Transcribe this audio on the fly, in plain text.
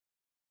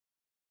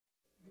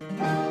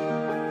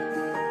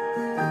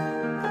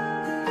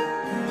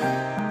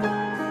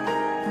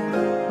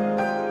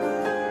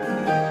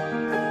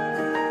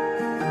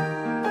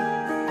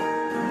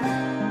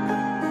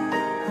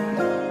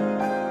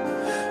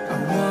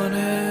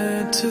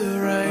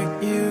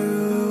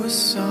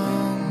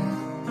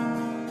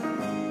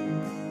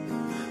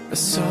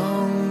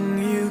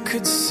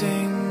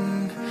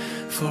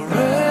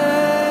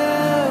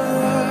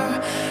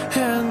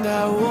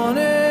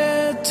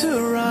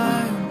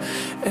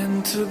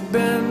to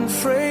bend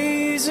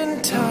phrase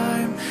and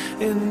time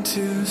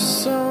into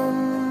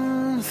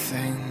something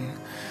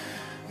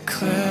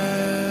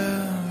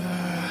clever,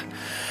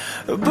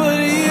 but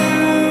you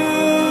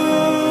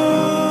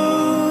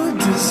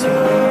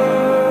deserve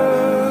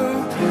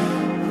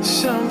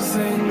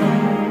something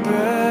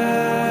better.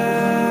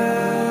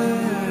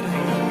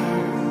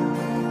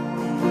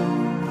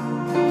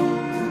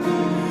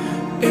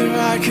 If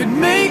I could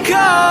make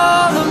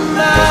all the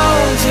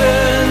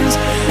mountains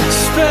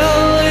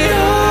spell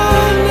your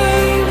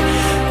name,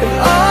 and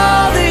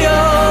all the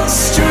old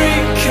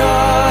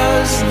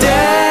streetcars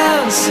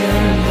dance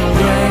in the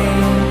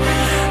rain,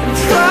 and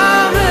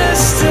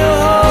promise to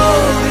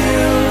hold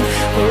you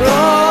for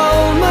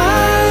all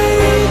my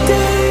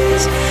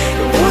days,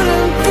 it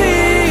wouldn't be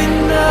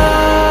enough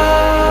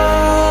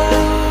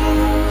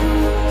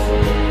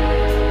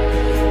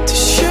to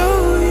show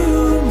you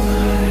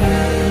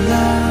my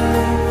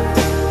life.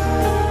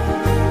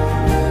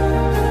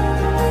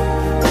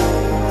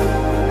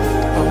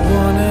 I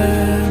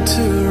wanted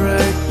to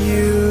write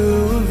you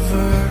a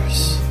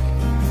verse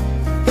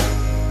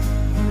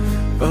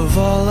of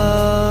all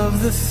of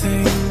the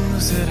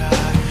things that I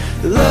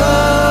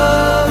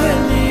love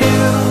in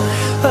you,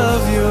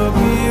 of your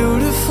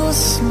beautiful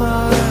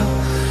smile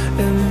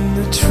and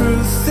the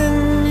truth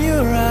in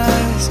your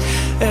eyes,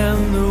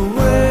 and the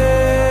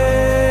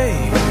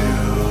way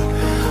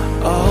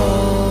you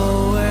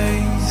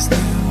always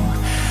knew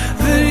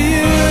that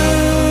you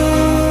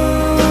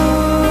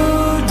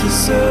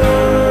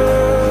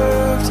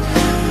deserved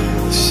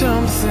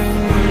something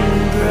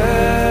better.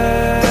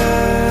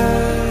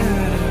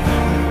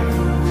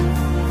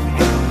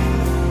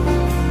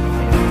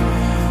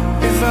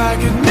 If I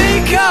could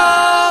make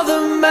all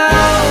the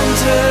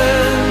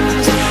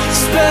mountains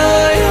spell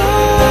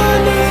your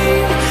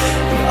name,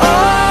 and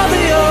all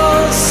the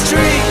old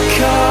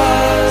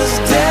streetcars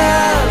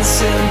dance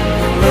in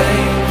the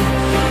rain,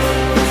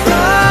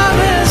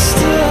 promise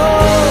to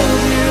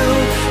hold you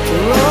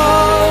for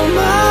all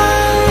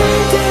my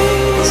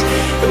days,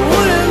 it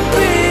wouldn't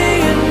be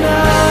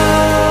enough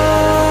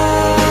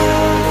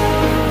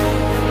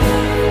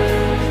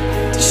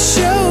to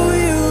show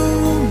you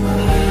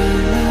my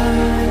life.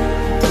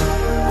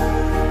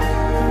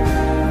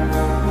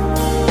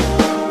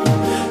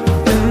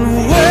 And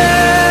when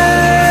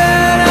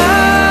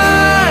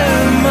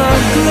I'm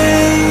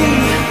ugly,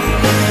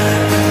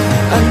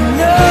 I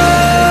know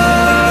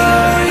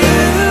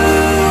you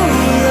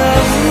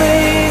love me,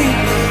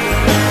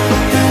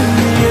 and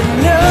you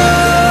know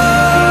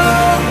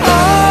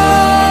all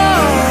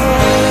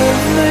of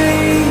me,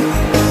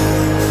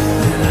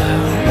 and I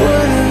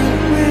wouldn't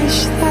wish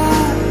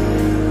that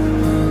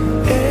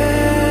on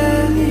anyone.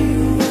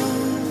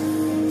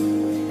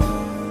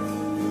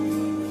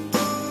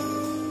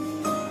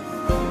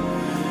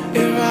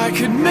 If I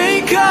could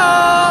make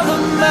all the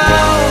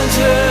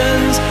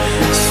mountains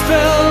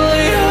spell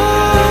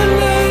your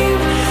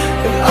name,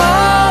 and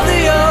all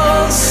the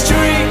old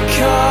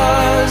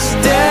streetcars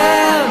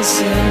dance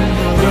in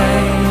the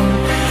rain,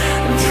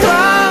 and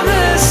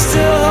promise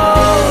to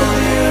hold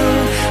you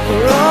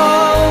for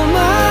all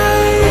my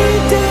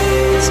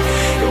days,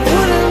 it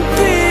wouldn't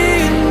be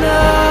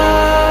enough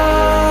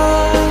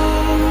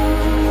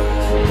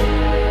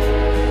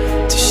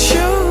to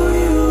show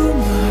you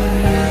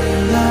my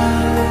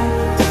life.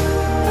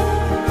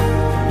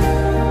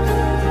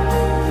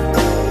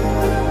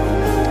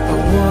 I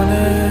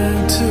wanted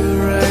to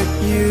write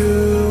you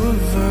a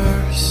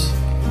verse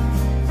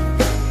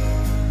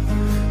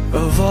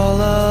of all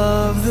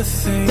of the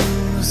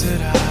things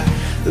that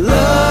I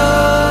love